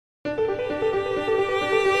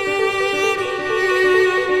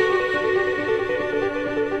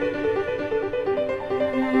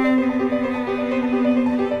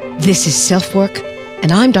This is SelfWork,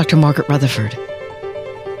 and I'm Dr. Margaret Rutherford.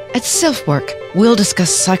 At SelfWork, we'll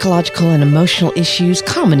discuss psychological and emotional issues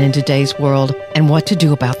common in today's world and what to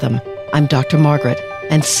do about them. I'm Dr. Margaret,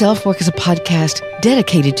 and SelfWork is a podcast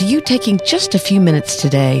dedicated to you taking just a few minutes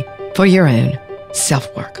today for your own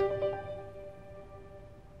self-work.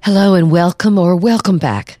 Hello and welcome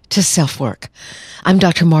back to SelfWork. I'm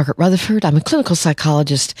Dr. Margaret Rutherford. I'm a clinical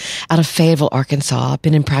psychologist out of Fayetteville, Arkansas. I've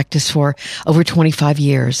been in practice for over 25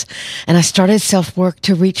 years. And I started SelfWork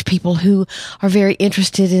to reach people who are very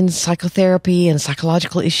interested in psychotherapy and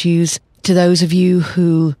psychological issues, to those of you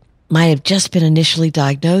who might have just been initially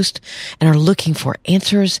diagnosed and are looking for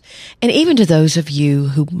answers, and even to those of you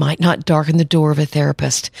who might not darken the door of a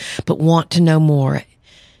therapist, but want to know more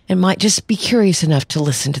and might just be curious enough to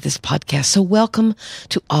listen to this podcast. So welcome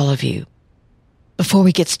to all of you. Before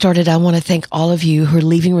we get started, I want to thank all of you who are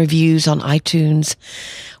leaving reviews on iTunes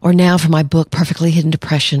or now for my book, Perfectly Hidden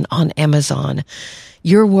Depression, on Amazon.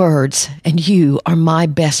 Your words and you are my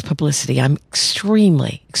best publicity. I'm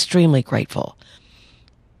extremely, extremely grateful.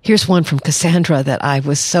 Here's one from Cassandra that I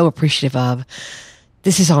was so appreciative of.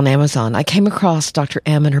 This is on Amazon. I came across Dr.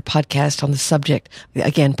 M and her podcast on the subject,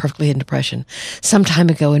 again, Perfectly Hidden Depression, some time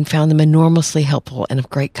ago and found them enormously helpful and of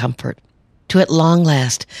great comfort to at long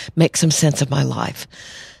last make some sense of my life.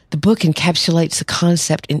 The book encapsulates the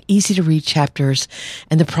concept in easy-to-read chapters,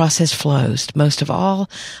 and the process flows. Most of all,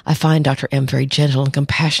 I find Dr. M very gentle and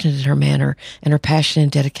compassionate in her manner, and her passion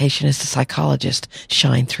and dedication as a psychologist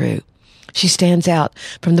shine through. She stands out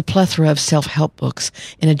from the plethora of self-help books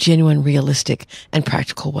in a genuine, realistic, and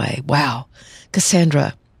practical way. Wow.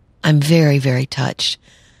 Cassandra, I'm very, very touched.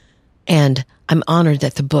 And I'm honored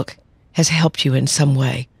that the book has helped you in some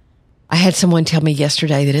way. I had someone tell me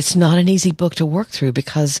yesterday that it's not an easy book to work through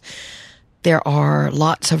because there are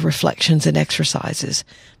lots of reflections and exercises,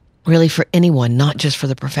 really for anyone, not just for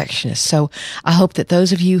the perfectionist. So I hope that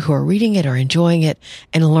those of you who are reading it are enjoying it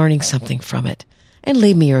and learning something from it. And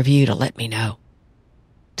leave me a review to let me know.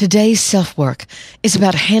 Today's self-work is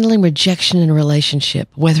about handling rejection in a relationship,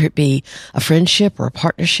 whether it be a friendship or a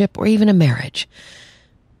partnership or even a marriage.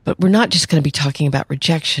 But we're not just going to be talking about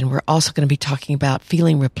rejection. We're also going to be talking about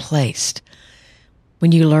feeling replaced.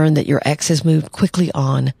 When you learn that your ex has moved quickly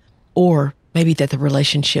on, or maybe that the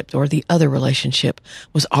relationship or the other relationship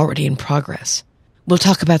was already in progress. We'll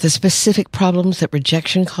talk about the specific problems that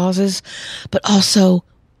rejection causes, but also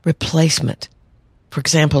replacement. For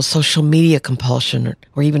example, social media compulsion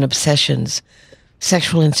or even obsessions,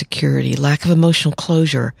 sexual insecurity, lack of emotional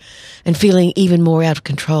closure, and feeling even more out of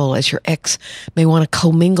control as your ex may want to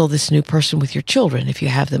commingle this new person with your children if you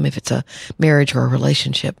have them, if it's a marriage or a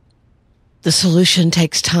relationship. The solution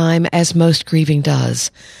takes time, as most grieving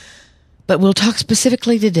does. But we'll talk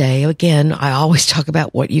specifically today. Again, I always talk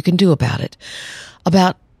about what you can do about it,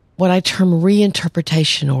 about what I term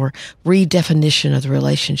reinterpretation or redefinition of the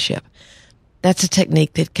relationship. That's a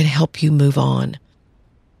technique that can help you move on.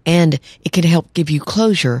 And it can help give you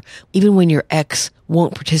closure even when your ex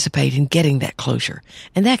won't participate in getting that closure.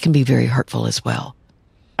 And that can be very hurtful as well.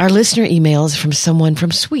 Our listener email is from someone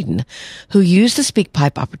from Sweden who used the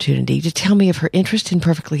SpeakPipe opportunity to tell me of her interest in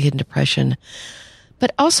Perfectly Hidden Depression,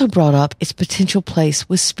 but also brought up its potential place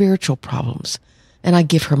with spiritual problems. And I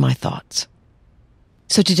give her my thoughts.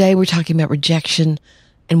 So today we're talking about rejection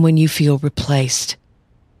and when you feel replaced,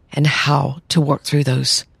 and how to work through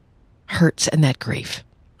those hurts and that grief.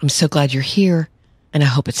 I'm so glad you're here, and I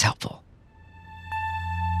hope it's helpful.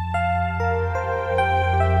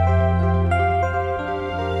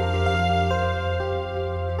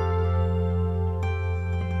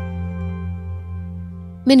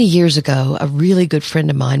 Many years ago, a really good friend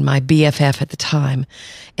of mine, my BFF at the time,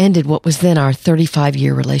 ended what was then our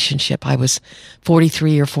 35-year relationship. I was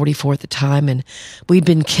 43 or 44 at the time, and we'd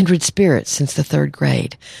been kindred spirits since the third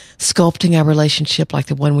grade, sculpting our relationship like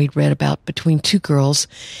the one we'd read about between two girls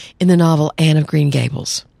in the novel Anne of Green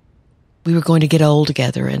Gables. We were going to get old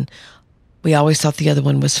together, and we always thought the other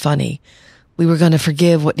one was funny. We were going to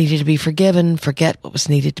forgive what needed to be forgiven, forget what was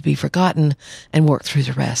needed to be forgotten, and work through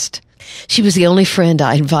the rest. She was the only friend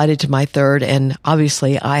I invited to my third and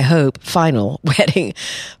obviously, I hope, final wedding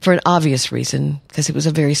for an obvious reason, because it was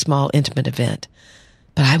a very small, intimate event.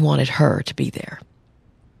 But I wanted her to be there.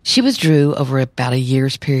 She withdrew over about a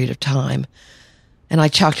year's period of time, and I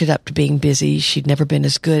chalked it up to being busy. She'd never been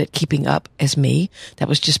as good at keeping up as me. That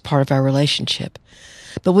was just part of our relationship.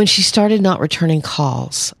 But when she started not returning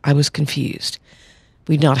calls, I was confused.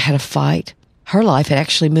 We'd not had a fight. Her life had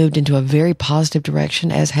actually moved into a very positive direction,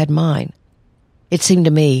 as had mine. It seemed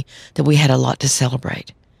to me that we had a lot to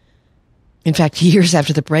celebrate. In fact, years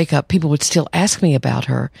after the breakup, people would still ask me about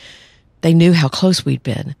her. They knew how close we'd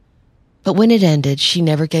been. But when it ended, she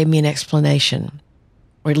never gave me an explanation,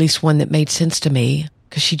 or at least one that made sense to me,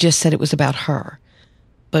 because she just said it was about her,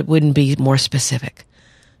 but wouldn't be more specific.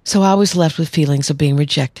 So I was left with feelings of being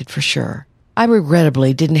rejected for sure. I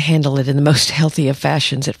regrettably didn't handle it in the most healthy of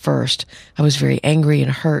fashions at first. I was very angry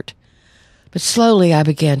and hurt. But slowly I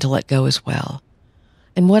began to let go as well.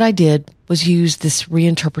 And what I did was use this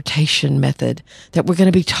reinterpretation method that we're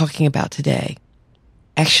going to be talking about today.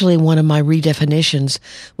 Actually, one of my redefinitions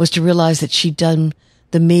was to realize that she'd done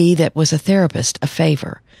the me that was a therapist a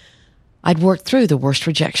favor. I'd worked through the worst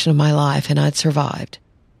rejection of my life and I'd survived.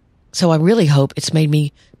 So I really hope it's made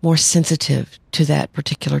me more sensitive to that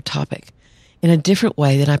particular topic in a different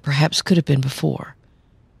way than I perhaps could have been before.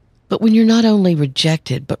 But when you're not only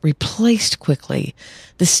rejected, but replaced quickly,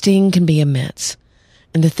 the sting can be immense.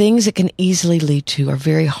 And the things it can easily lead to are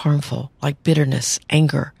very harmful, like bitterness,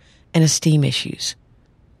 anger, and esteem issues.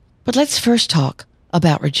 But let's first talk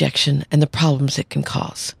about rejection and the problems it can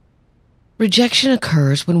cause. Rejection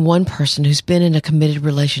occurs when one person who's been in a committed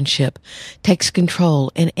relationship takes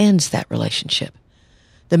control and ends that relationship.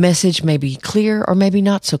 The message may be clear or maybe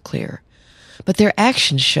not so clear, but their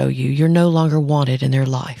actions show you're no longer wanted in their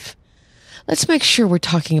life. Let's make sure we're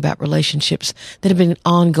talking about relationships that have been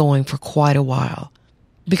ongoing for quite a while,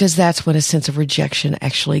 because that's when a sense of rejection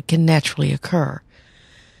actually can naturally occur.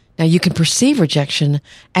 Now, you can perceive rejection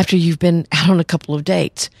after you've been out on a couple of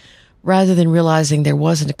dates, rather than realizing there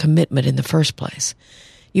wasn't a commitment in the first place.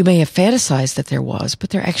 You may have fantasized that there was, but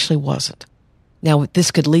there actually wasn't. Now,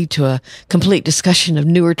 this could lead to a complete discussion of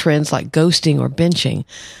newer trends like ghosting or benching,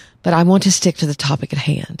 but I want to stick to the topic at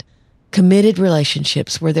hand. Committed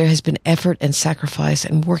relationships where there has been effort and sacrifice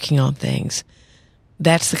and working on things.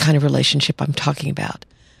 That's the kind of relationship I'm talking about,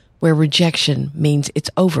 where rejection means it's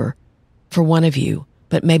over for one of you,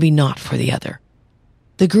 but maybe not for the other.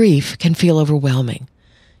 The grief can feel overwhelming.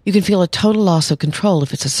 You can feel a total loss of control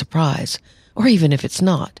if it's a surprise, or even if it's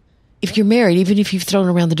not. If you're married, even if you've thrown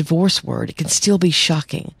around the divorce word, it can still be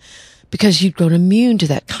shocking because you've grown immune to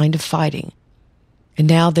that kind of fighting. And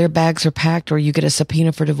now their bags are packed or you get a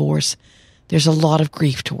subpoena for divorce. There's a lot of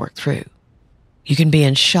grief to work through. You can be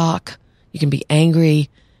in shock. You can be angry.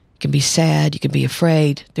 You can be sad. You can be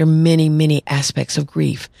afraid. There are many, many aspects of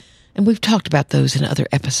grief. And we've talked about those in other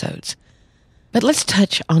episodes. But let's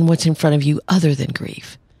touch on what's in front of you other than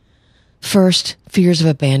grief. First, fears of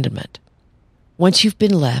abandonment. Once you've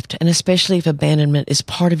been left, and especially if abandonment is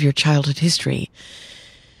part of your childhood history,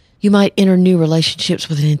 you might enter new relationships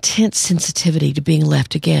with an intense sensitivity to being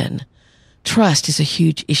left again. Trust is a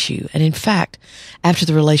huge issue, and in fact, after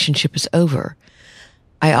the relationship is over,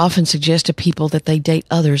 I often suggest to people that they date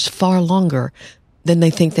others far longer than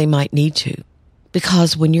they think they might need to.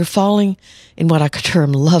 Because when you're falling in what I could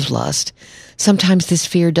term love lust, sometimes this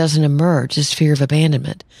fear doesn't emerge, this fear of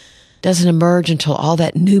abandonment doesn't emerge until all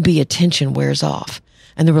that newbie attention wears off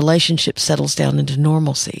and the relationship settles down into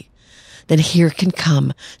normalcy. Then here can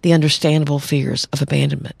come the understandable fears of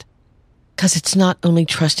abandonment. Because it's not only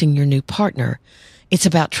trusting your new partner, it's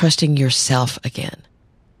about trusting yourself again.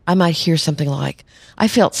 I might hear something like, I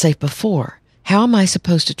felt safe before. How am I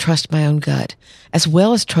supposed to trust my own gut, as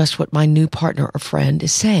well as trust what my new partner or friend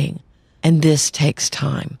is saying? And this takes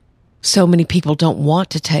time. So many people don't want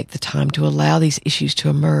to take the time to allow these issues to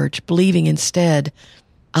emerge, believing instead,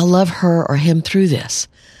 I'll love her or him through this.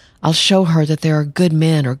 I'll show her that there are good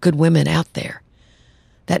men or good women out there.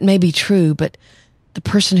 That may be true, but the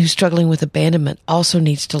person who's struggling with abandonment also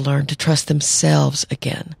needs to learn to trust themselves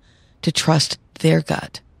again, to trust their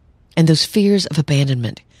gut. And those fears of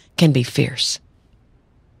abandonment can be fierce.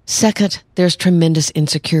 Second, there's tremendous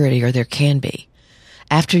insecurity, or there can be.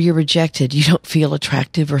 After you're rejected, you don't feel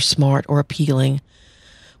attractive or smart or appealing.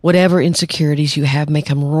 Whatever insecurities you have may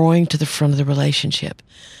come roaring to the front of the relationship.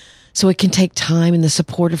 So it can take time and the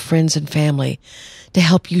support of friends and family to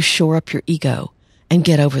help you shore up your ego and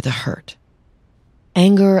get over the hurt.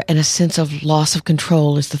 Anger and a sense of loss of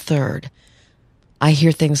control is the third. I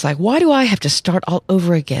hear things like, why do I have to start all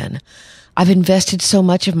over again? I've invested so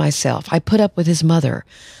much of myself. I put up with his mother.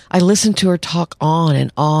 I listened to her talk on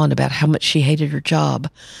and on about how much she hated her job.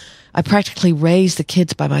 I practically raised the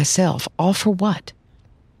kids by myself. All for what?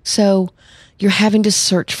 So you're having to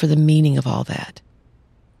search for the meaning of all that.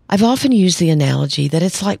 I've often used the analogy that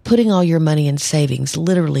it's like putting all your money in savings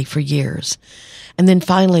literally for years. And then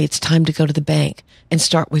finally it's time to go to the bank and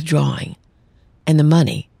start withdrawing. And the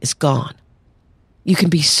money is gone. You can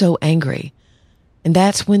be so angry. And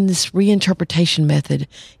that's when this reinterpretation method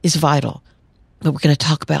is vital. But we're going to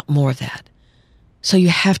talk about more of that. So you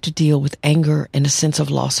have to deal with anger and a sense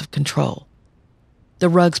of loss of control. The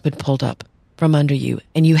rug's been pulled up from under you,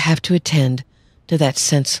 and you have to attend to that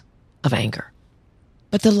sense of anger.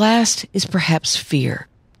 But the last is perhaps fear,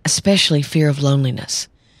 especially fear of loneliness.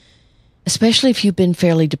 Especially if you've been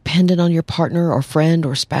fairly dependent on your partner or friend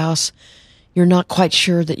or spouse, you're not quite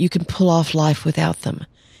sure that you can pull off life without them.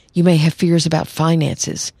 You may have fears about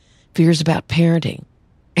finances, fears about parenting.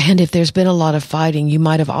 And if there's been a lot of fighting, you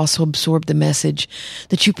might have also absorbed the message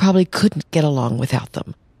that you probably couldn't get along without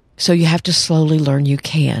them. So you have to slowly learn you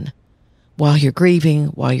can. While you're grieving,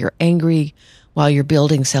 while you're angry, while you're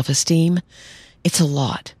building self-esteem, it's a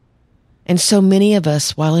lot. And so many of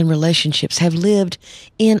us, while in relationships, have lived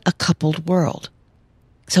in a coupled world.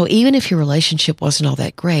 So even if your relationship wasn't all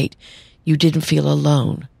that great, you didn't feel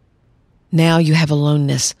alone. Now you have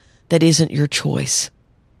aloneness that isn't your choice.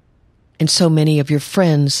 And so many of your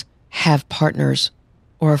friends have partners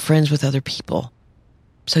or are friends with other people.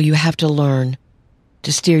 So you have to learn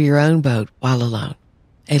to steer your own boat while alone,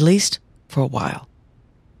 at least for a while.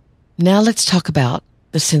 Now let's talk about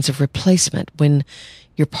the sense of replacement when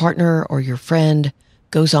your partner or your friend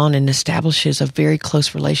goes on and establishes a very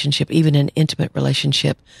close relationship, even an intimate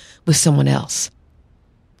relationship with someone else.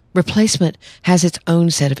 Replacement has its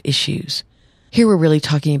own set of issues. Here we're really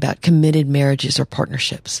talking about committed marriages or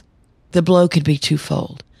partnerships. The blow could be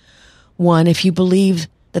twofold. One, if you believe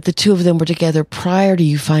that the two of them were together prior to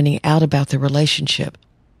you finding out about the relationship,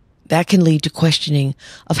 that can lead to questioning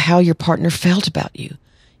of how your partner felt about you.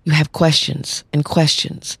 You have questions and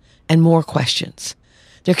questions and more questions.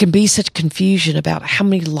 There can be such confusion about how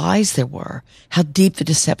many lies there were, how deep the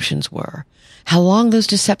deceptions were, how long those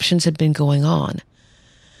deceptions had been going on.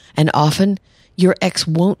 And often, your ex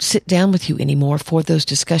won't sit down with you anymore for those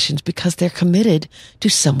discussions because they're committed to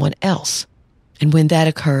someone else. And when that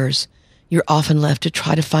occurs, you're often left to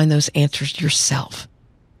try to find those answers yourself.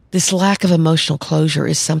 This lack of emotional closure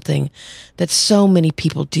is something that so many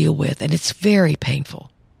people deal with, and it's very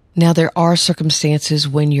painful. Now, there are circumstances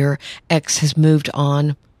when your ex has moved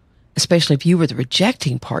on, especially if you were the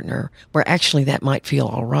rejecting partner, where actually that might feel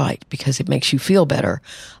all right because it makes you feel better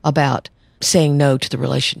about saying no to the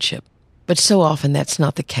relationship. But so often that's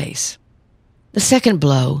not the case. The second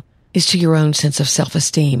blow is to your own sense of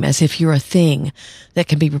self-esteem, as if you're a thing that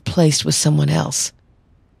can be replaced with someone else.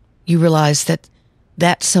 You realize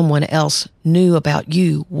that someone else knew about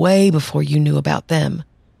you way before you knew about them,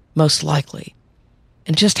 most likely.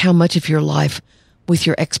 And just how much of your life with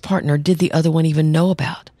your ex-partner did the other one even know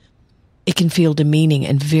about? It can feel demeaning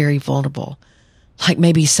and very vulnerable, like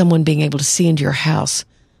maybe someone being able to see into your house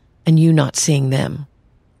and you not seeing them.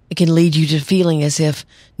 It can lead you to feeling as if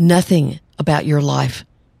nothing about your life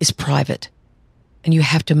is private, and you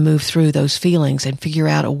have to move through those feelings and figure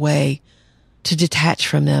out a way to detach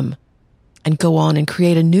from them and go on and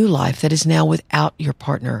create a new life that is now without your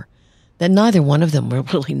partner that neither one of them will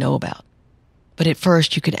really know about. But at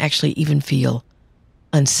first, you can actually even feel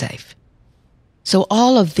unsafe. So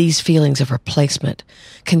all of these feelings of replacement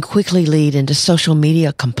can quickly lead into social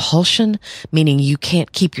media compulsion, meaning you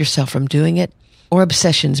can't keep yourself from doing it, or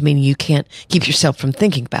obsessions, meaning you can't keep yourself from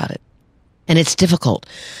thinking about it. And it's difficult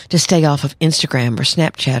to stay off of Instagram or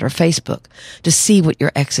Snapchat or Facebook to see what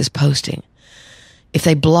your ex is posting. If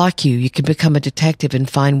they block you, you can become a detective and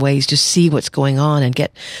find ways to see what's going on and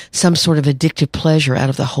get some sort of addictive pleasure out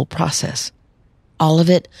of the whole process. All of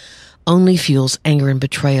it only fuels anger and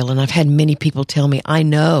betrayal. And I've had many people tell me, I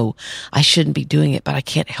know I shouldn't be doing it, but I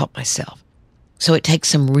can't help myself. So it takes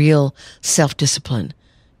some real self-discipline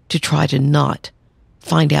to try to not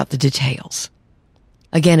find out the details.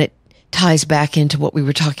 Again, it ties back into what we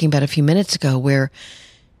were talking about a few minutes ago, where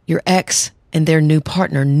your ex and their new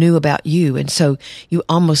partner knew about you. And so you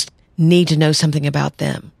almost need to know something about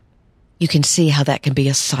them. You can see how that can be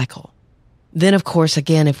a cycle. Then, of course,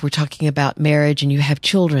 again, if we're talking about marriage and you have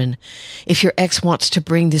children, if your ex wants to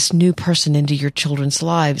bring this new person into your children's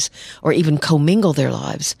lives or even commingle their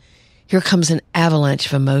lives, here comes an avalanche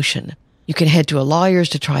of emotion. You can head to a lawyer's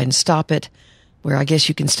to try and stop it, where I guess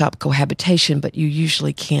you can stop cohabitation, but you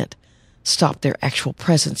usually can't stop their actual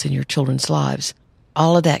presence in your children's lives.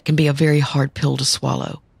 All of that can be a very hard pill to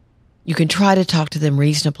swallow. You can try to talk to them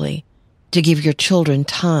reasonably, to give your children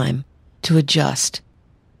time to adjust.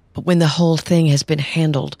 But when the whole thing has been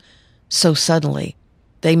handled so suddenly,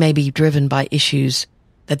 they may be driven by issues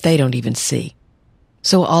that they don't even see.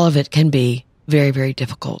 So all of it can be very, very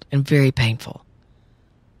difficult and very painful.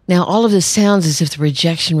 Now, all of this sounds as if the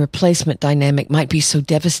rejection replacement dynamic might be so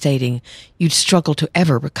devastating you'd struggle to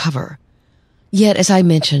ever recover. Yet, as I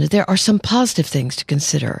mentioned, there are some positive things to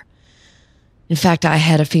consider. In fact, I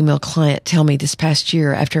had a female client tell me this past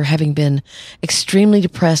year, after having been extremely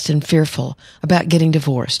depressed and fearful about getting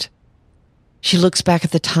divorced, She looks back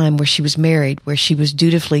at the time where she was married, where she was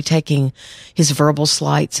dutifully taking his verbal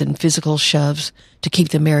slights and physical shoves to keep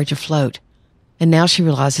the marriage afloat. And now she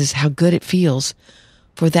realizes how good it feels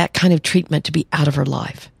for that kind of treatment to be out of her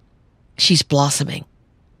life. She's blossoming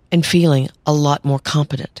and feeling a lot more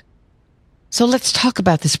competent. So let's talk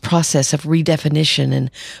about this process of redefinition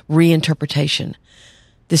and reinterpretation.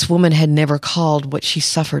 This woman had never called what she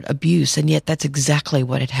suffered abuse, and yet that's exactly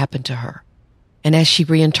what had happened to her. And as she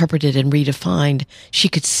reinterpreted and redefined, she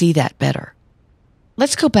could see that better.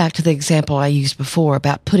 Let's go back to the example I used before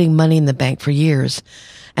about putting money in the bank for years,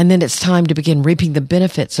 and then it's time to begin reaping the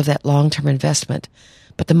benefits of that long-term investment,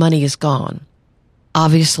 but the money is gone.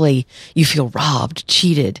 Obviously, you feel robbed,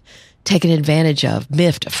 cheated, taken advantage of,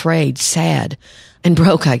 miffed, afraid, sad, and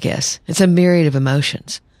broke, I guess. It's a myriad of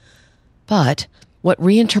emotions. But what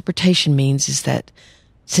reinterpretation means is that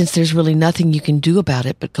since there's really nothing you can do about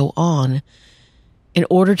it but go on, in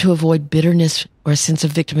order to avoid bitterness or a sense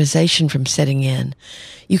of victimization from setting in,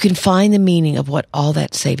 you can find the meaning of what all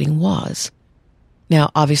that saving was. Now,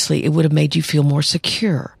 obviously, it would have made you feel more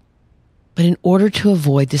secure. But in order to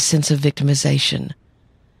avoid this sense of victimization,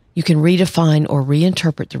 you can redefine or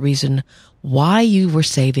reinterpret the reason why you were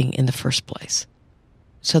saving in the first place.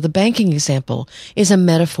 So the banking example is a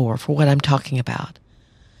metaphor for what I'm talking about.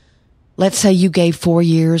 Let's say you gave 4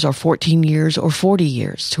 years or 14 years or 40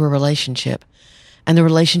 years to a relationship, and the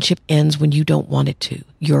relationship ends when you don't want it to.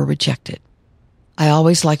 You're rejected. I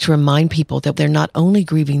always like to remind people that they're not only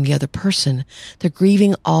grieving the other person, they're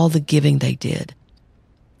grieving all the giving they did.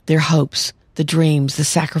 Their hopes, the dreams, the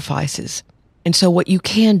sacrifices. And so what you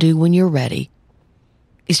can do when you're ready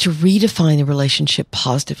is to redefine the relationship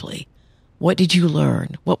positively. What did you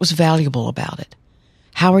learn? What was valuable about it?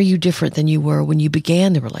 How are you different than you were when you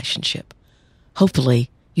began the relationship?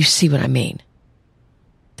 Hopefully, you see what I mean.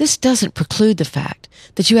 This doesn't preclude the fact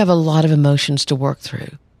that you have a lot of emotions to work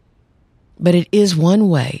through. But it is one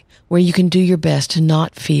way where you can do your best to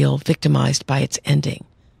not feel victimized by its ending.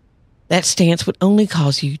 That stance would only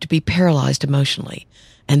cause you to be paralyzed emotionally,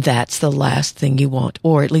 and that's the last thing you want,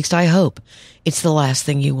 or at least I hope it's the last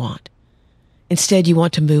thing you want. Instead, you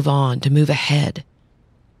want to move on, to move ahead.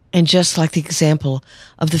 And just like the example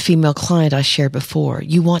of the female client I shared before,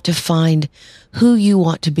 you want to find who you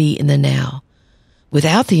want to be in the now,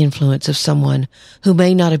 without the influence of someone who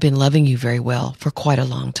may not have been loving you very well for quite a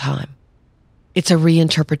long time. It's a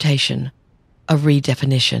reinterpretation, a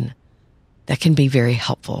redefinition that can be very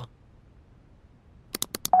helpful.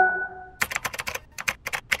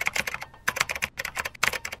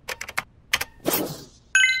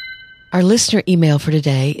 Our listener email for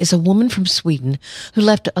today is a woman from Sweden who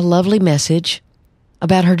left a lovely message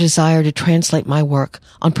about her desire to translate my work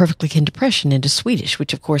on perfectly hidden depression into Swedish,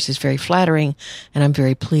 which of course is very flattering, and I'm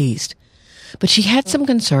very pleased. But she had some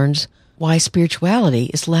concerns why spirituality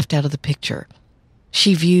is left out of the picture.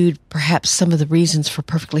 She viewed perhaps some of the reasons for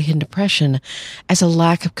perfectly hidden depression as a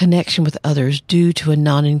lack of connection with others due to a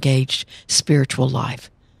non-engaged spiritual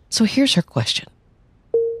life. So here's her question.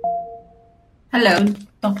 Hello,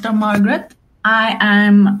 Dr. Margaret. I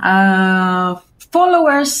am a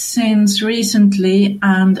follower since recently,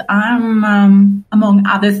 and I'm, among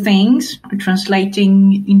other things,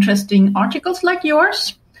 translating interesting articles like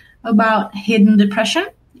yours about hidden depression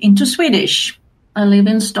into Swedish. I live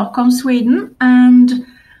in Stockholm, Sweden, and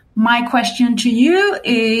my question to you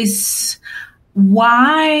is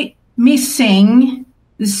why missing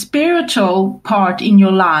the spiritual part in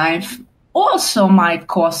your life also might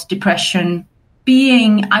cause depression?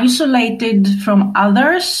 Being isolated from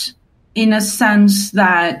others in a sense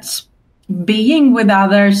that being with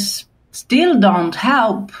others still don't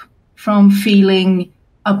help from feeling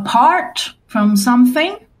apart from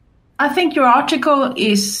something. I think your article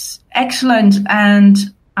is excellent, and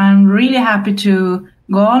I'm really happy to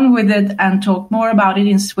go on with it and talk more about it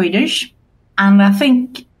in Swedish. And I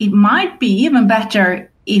think it might be even better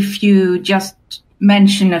if you just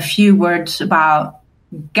mention a few words about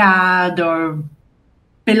God or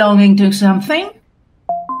belonging to something.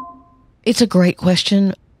 It's a great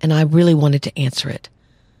question, and I really wanted to answer it.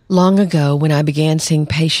 Long ago, when I began seeing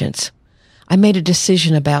patients, I made a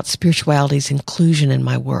decision about spirituality's inclusion in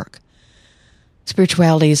my work.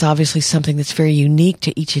 Spirituality is obviously something that's very unique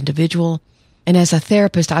to each individual, and as a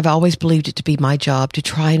therapist, I've always believed it to be my job to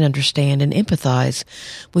try and understand and empathize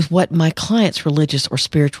with what my clients' religious or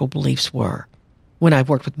spiritual beliefs were. When I've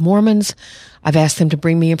worked with Mormons, I've asked them to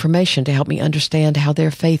bring me information to help me understand how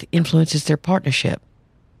their faith influences their partnership.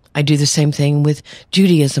 I do the same thing with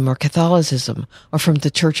Judaism or Catholicism, or from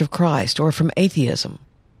the Church of Christ, or from atheism.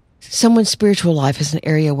 Someone's spiritual life is an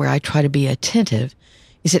area where I try to be attentive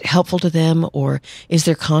Is it helpful to them, or is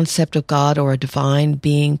their concept of God or a divine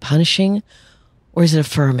being punishing, or is it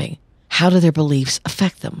affirming? How do their beliefs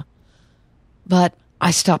affect them? But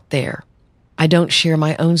I stop there. I don't share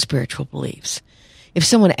my own spiritual beliefs. If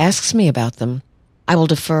someone asks me about them, I will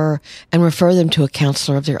defer and refer them to a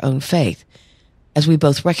counselor of their own faith, as we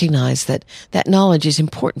both recognize that that knowledge is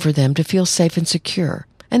important for them to feel safe and secure.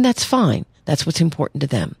 And that's fine. That's what's important to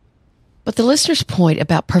them. But the listener's point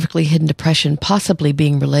about perfectly hidden depression possibly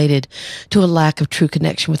being related to a lack of true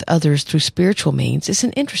connection with others through spiritual means is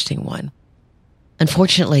an interesting one.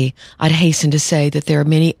 Unfortunately, I'd hasten to say that there are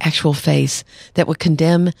many actual faiths that would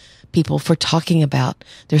condemn people for talking about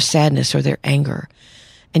their sadness or their anger,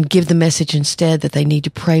 and give the message instead that they need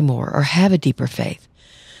to pray more or have a deeper faith.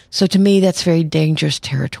 So to me, that's very dangerous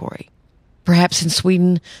territory. Perhaps in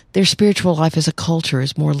Sweden, their spiritual life as a culture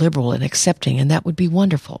is more liberal and accepting, and that would be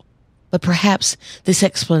wonderful. But perhaps this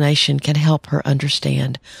explanation can help her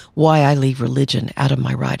understand why I leave religion out of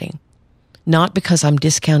my writing. Not because I'm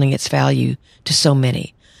discounting its value to so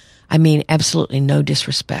many. I mean absolutely no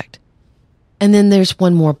disrespect. And then there's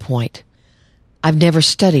one more point. I've never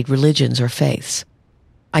studied religions or faiths.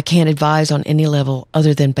 I can't advise on any level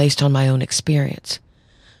other than based on my own experience.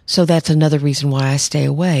 So that's another reason why I stay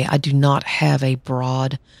away. I do not have a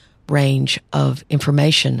broad range of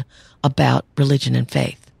information about religion and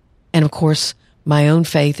faith. And of course, my own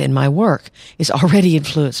faith and my work is already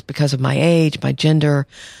influenced because of my age, my gender,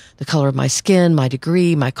 the color of my skin, my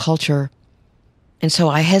degree, my culture. And so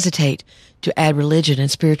I hesitate to add religion and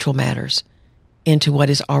spiritual matters into what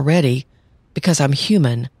is already, because I'm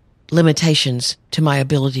human, limitations to my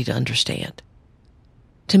ability to understand.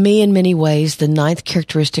 To me, in many ways, the ninth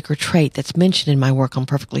characteristic or trait that's mentioned in my work on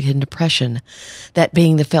perfectly hidden depression, that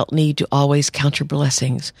being the felt need to always count your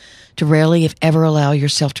blessings, to rarely, if ever, allow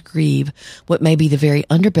yourself to grieve what may be the very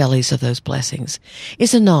underbellies of those blessings,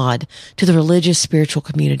 is a nod to the religious spiritual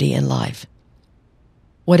community and life.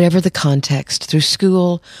 Whatever the context, through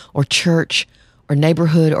school or church or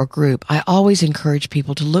neighborhood or group, I always encourage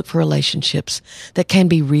people to look for relationships that can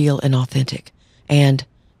be real and authentic and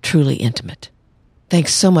truly intimate.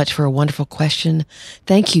 Thanks so much for a wonderful question.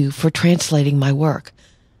 Thank you for translating my work.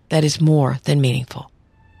 That is more than meaningful.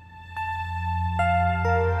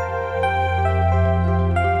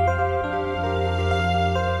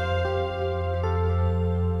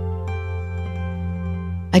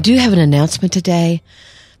 I do have an announcement today.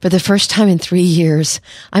 For the first time in 3 years,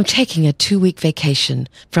 I'm taking a 2-week vacation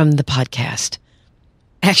from the podcast.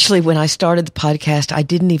 Actually, when I started the podcast, I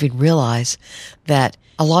didn't even realize that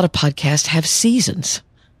a lot of podcasts have seasons.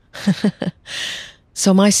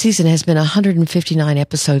 So my season has been 159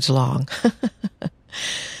 episodes long.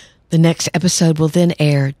 The next episode will then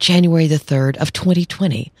air January the 3rd of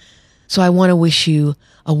 2020. So I want to wish you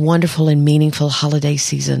a wonderful and meaningful holiday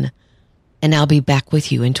season, and I'll be back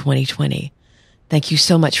with you in 2020. Thank you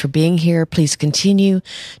so much for being here. Please continue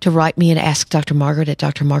to write me and ask Dr. Margaret at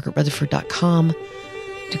drmargaretrutherford.com,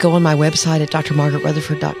 to go on my website at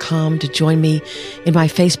drmargaretrutherford.com, to join me in my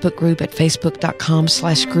Facebook group at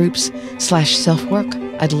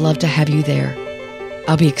facebook.com/groups/selfwork. I'd love to have you there.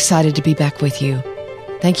 I'll be excited to be back with you.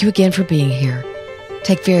 Thank you again for being here.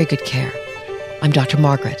 Take very good care. I'm Dr.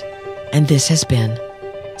 Margaret, and this has been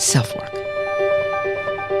SelfWork.